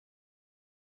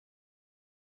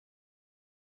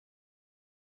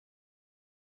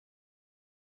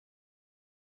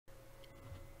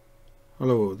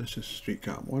Hello, this is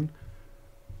StreetCat1.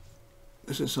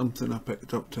 This is something I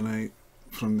picked up tonight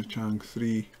from the Chang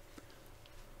 3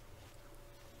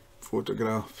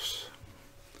 photographs,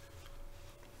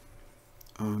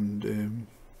 and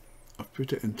I've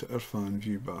put it into Irfan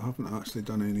view, but I haven't actually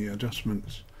done any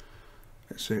adjustments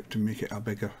except to make it a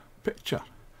bigger picture,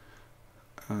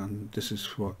 and this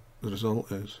is what the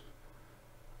result is.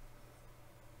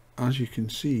 As you can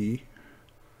see,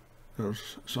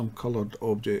 there's some coloured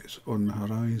objects on the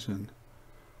horizon.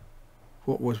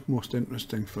 What was most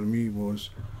interesting for me was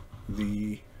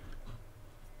the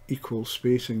equal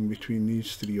spacing between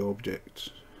these three objects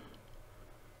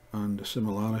and the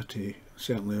similarity,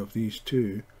 certainly of these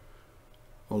two,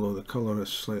 although the colour is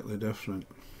slightly different.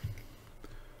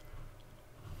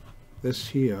 This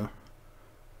here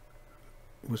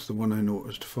was the one I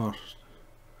noticed first,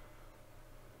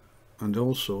 and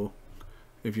also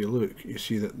if you look, you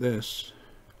see that this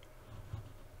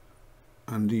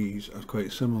and these are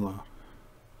quite similar.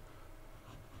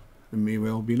 It may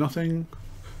well be nothing,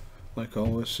 like I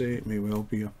always say, it may well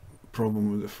be a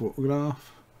problem with the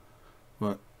photograph,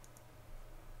 but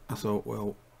I thought,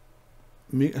 well,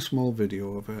 make a small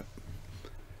video of it,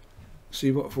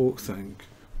 see what folk think,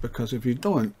 because if you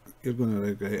don't, you're going to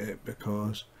regret it,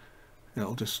 because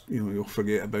it'll just, you'll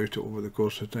forget about it over the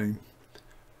course of time.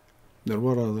 There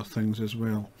were other things as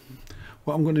well.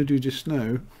 What I'm going to do just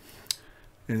now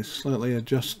is slightly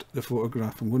adjust the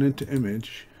photograph. I'm going into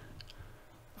image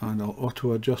and I'll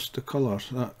auto adjust the colours.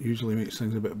 That usually makes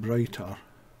things a bit brighter.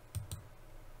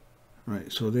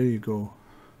 Right, so there you go.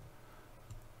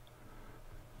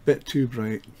 Bit too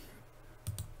bright.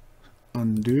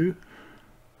 Undo.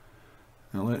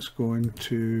 Now let's go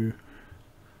into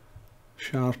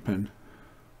sharpen.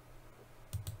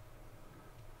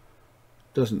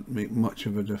 Doesn't make much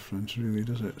of a difference really,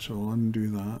 does it? So I'll undo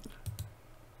that.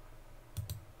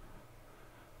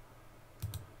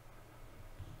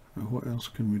 Now what else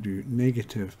can we do?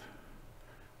 Negative.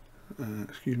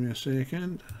 Excuse me a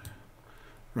second.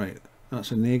 Right,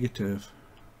 that's a negative.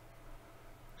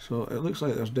 So it looks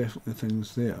like there's definitely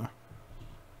things there.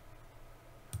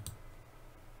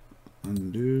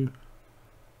 Undo.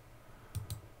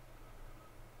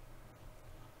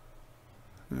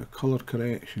 Now colour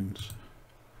corrections.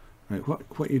 Right,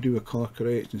 what you do with colour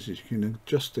corrections is you can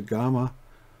adjust the gamma,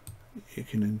 you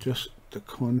can adjust the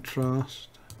contrast,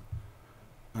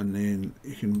 and then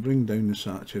you can bring down the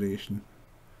saturation,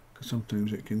 because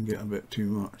sometimes it can get a bit too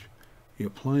much. You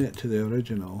apply it to the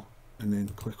original and then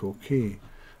click OK,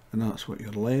 and that's what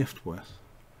you're left with.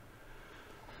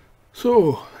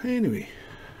 So anyway,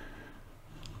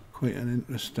 quite an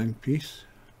interesting piece.